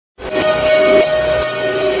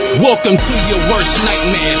Welcome to your worst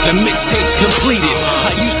nightmare. The mixtape's completed.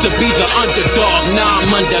 I used to be the underdog, now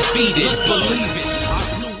I'm undefeated. Just believe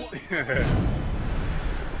it.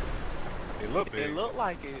 It looked big. It looked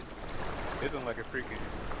like it. It looked like a freaking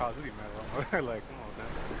Call of Duty map. Like, come on,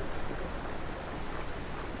 man.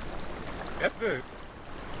 That's good.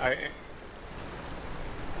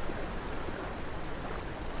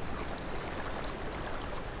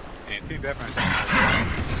 And T definitely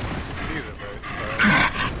either, but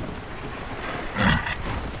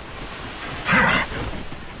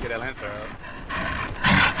get that Lancer out.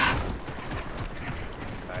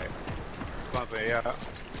 Alright. Yeah.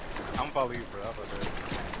 I'm gonna follow you, bro.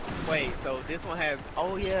 Wait, so this one has,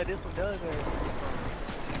 oh yeah, this one does have.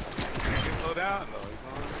 You can slow down though,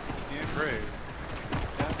 he's getting brave.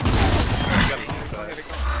 Go ahead and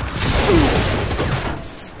go.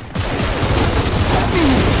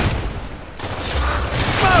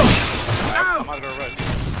 I'm out of the rush.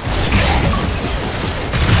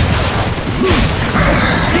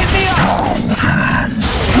 Get me up!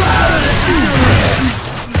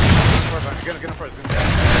 Get him first.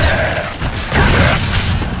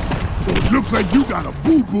 So it looks like you got a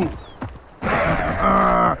boo-boo. Go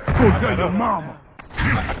tell your mama. I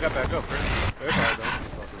got back up, friend. It's all right, though.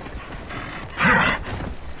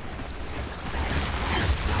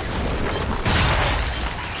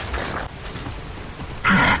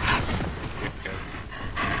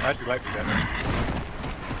 I actually like that.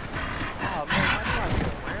 Oh man, why do I get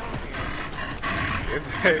around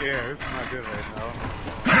here? Yeah, it's not good right now.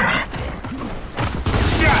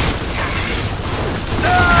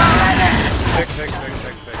 Take.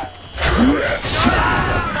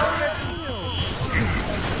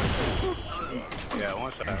 Yeah,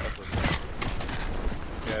 one shot.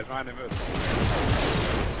 Yeah, it's right in the middle.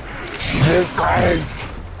 Alright.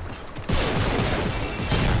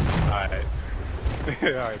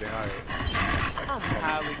 Alright. I'm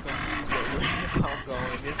highly confused at where I'm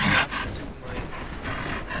going. This is not too much.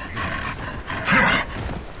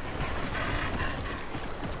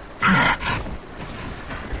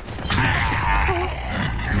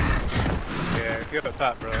 Yeah, get up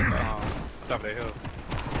top, bro. Top of that hill.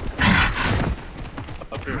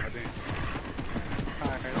 Up here, I think.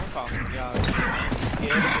 Alright, don't call me, y'all.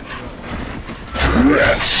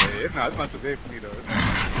 Yeah, It's not too big for me, though.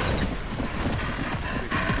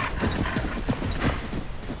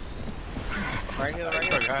 right here.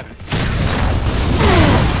 Got it.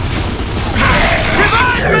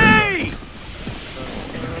 Revive me!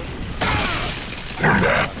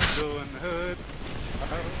 Still in the hood.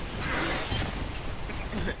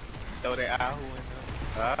 Throw that Ahu in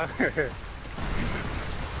there.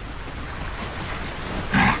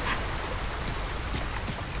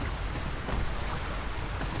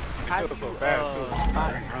 How do you, run.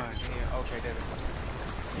 Yeah, okay, there it is.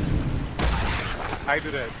 How you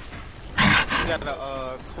do that? You gotta,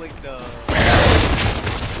 click the...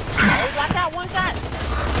 Oh, watch out, one shot!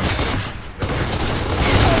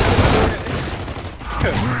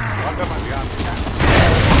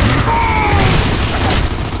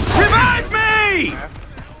 Revive me!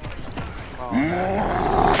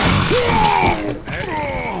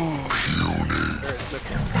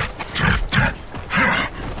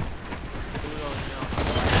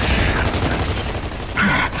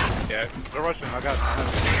 Yeah, they're rushing. I got it.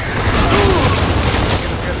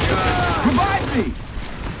 Revive me!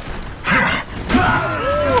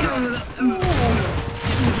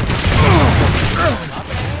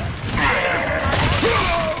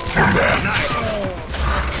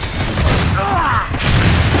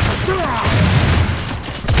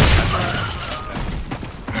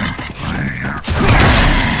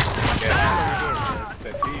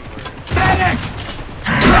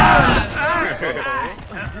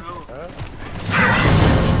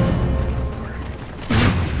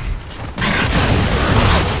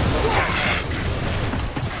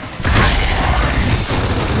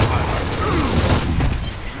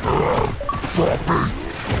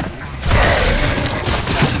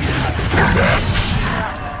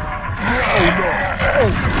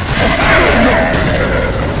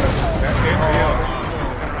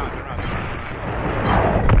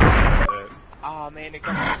 Oh man, they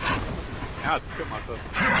come. Now I kill myself.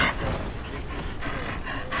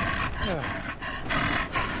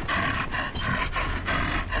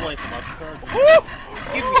 I'm waiting for my turn.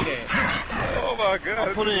 Give me that. Oh my god.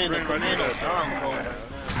 I'll put it in the commando down folder.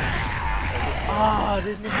 Ah,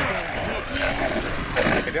 this nigga gonna hit me.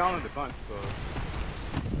 Hey, they're all in the bunch, so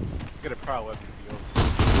get a power weapon to be over.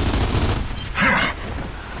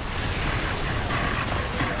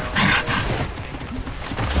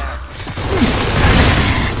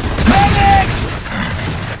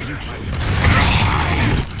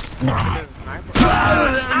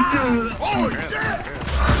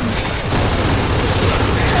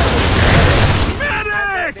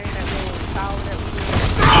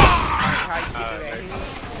 Can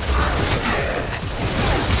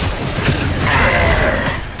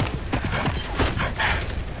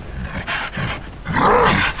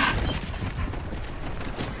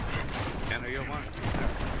I get one?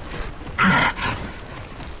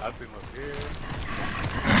 I've been up here.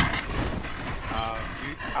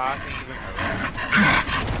 I think you're going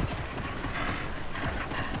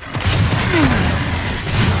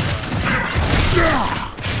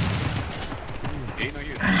ain't no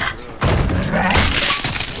use.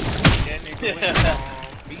 That nigga went on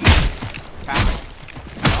B. Camo.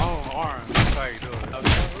 Oh, arms. That's how you do it.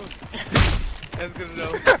 That's good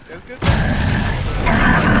though. That's good.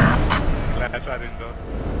 Glad I tried it though.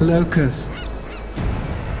 Locust.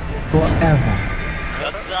 Forever.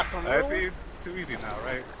 That's too easy now,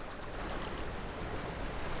 right?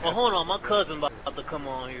 Well, hold on. My cousin about to come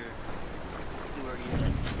on here. See where he at.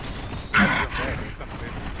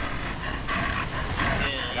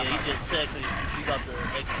 Yeah, he just texted me. He about to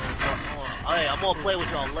make me come on. Oh, hey, I'm gonna play with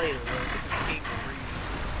y'all later, bro. This is King of Reed.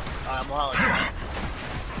 Alright, I'm gonna holler at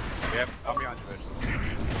y'all. Yep, I'll be on you, bitch.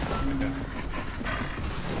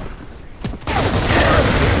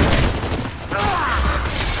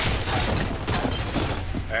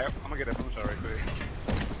 Hey, I'm gonna get that boom shot right quick.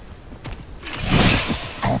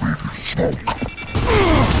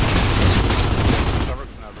 Start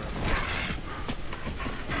working now, bro.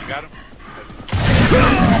 You got him?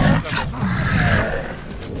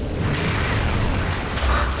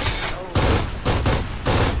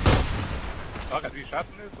 Oh, I got these shots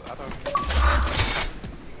in this? I thought...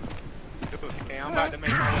 Hey, I'm about to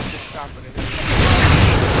make my way to the top of this.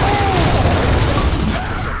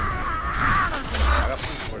 I got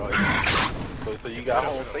plenty for it. So you got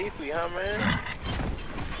home safely, huh, man?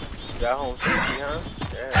 You got home safely, huh?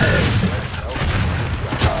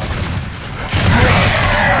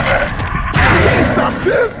 Can't stop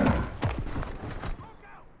this!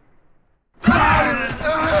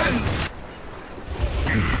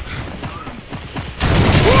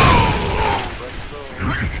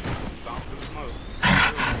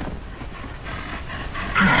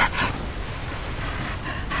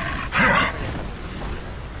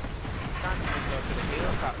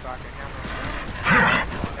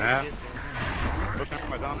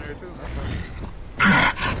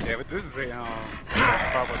 Yeah, but this is a,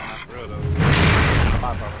 probably not for real though.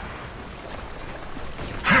 My problem.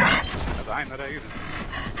 I ain't know that either.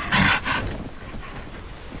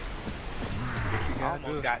 I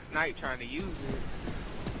almost got sniped trying to use it.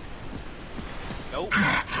 Nope.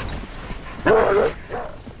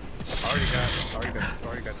 Already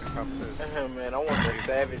got the competition. Man, I want the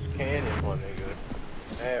Savage Cannon, my nigga.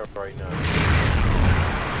 Hey, right now.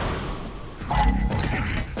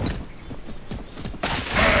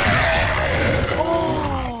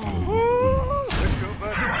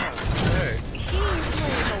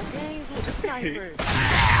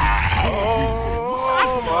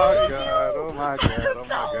 Oh my god.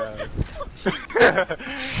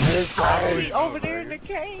 He over there in the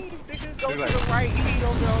cave. Niggas go to the right. He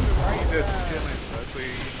over there on the right He's just side. chilling, bro.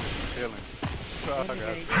 Please, just chilling. Oh, That nigga God.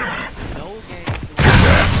 ain't playing no games.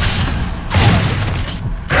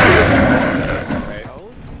 Right.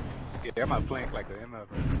 Yeah, I'm not playing like the MF.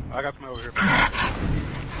 I got somebody over here.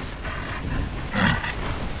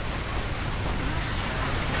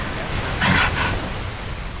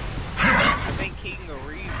 I think King of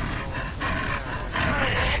Reed is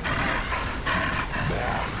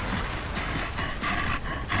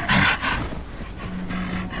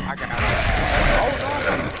I got it.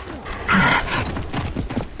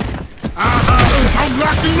 I'm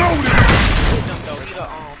locked and loaded! Hit them though. He the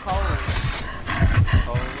cold.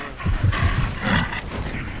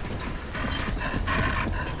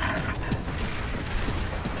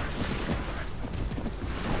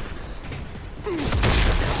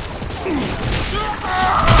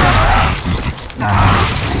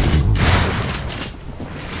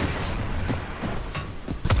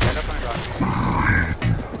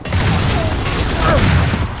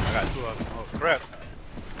 I got two of them. Oh, crap.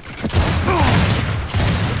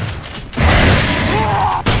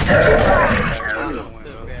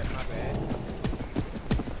 My bad.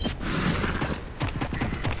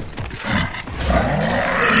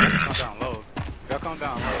 Come down low. They'll come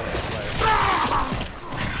down low.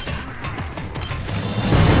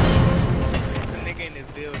 The nigga in this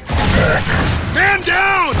building. Man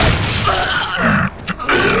down!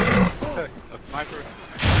 A sniper.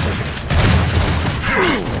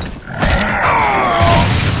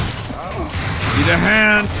 See the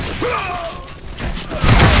hand?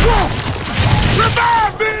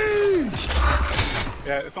 Revive me!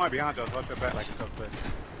 Yeah, it's only behind us. Watch your back like it's up there.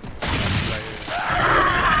 Right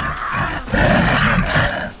here.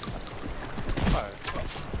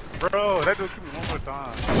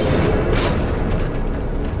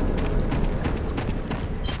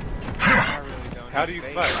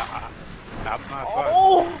 Hey. But I'm not fucked.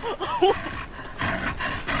 Oh!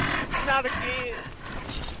 Not again.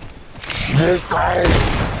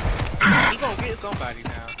 He gonna get somebody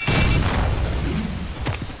now.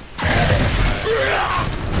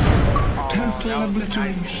 Total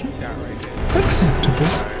obliteration. Shot right there.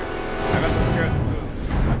 Acceptable.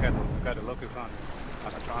 I got the locust on.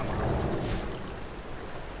 On the trauma.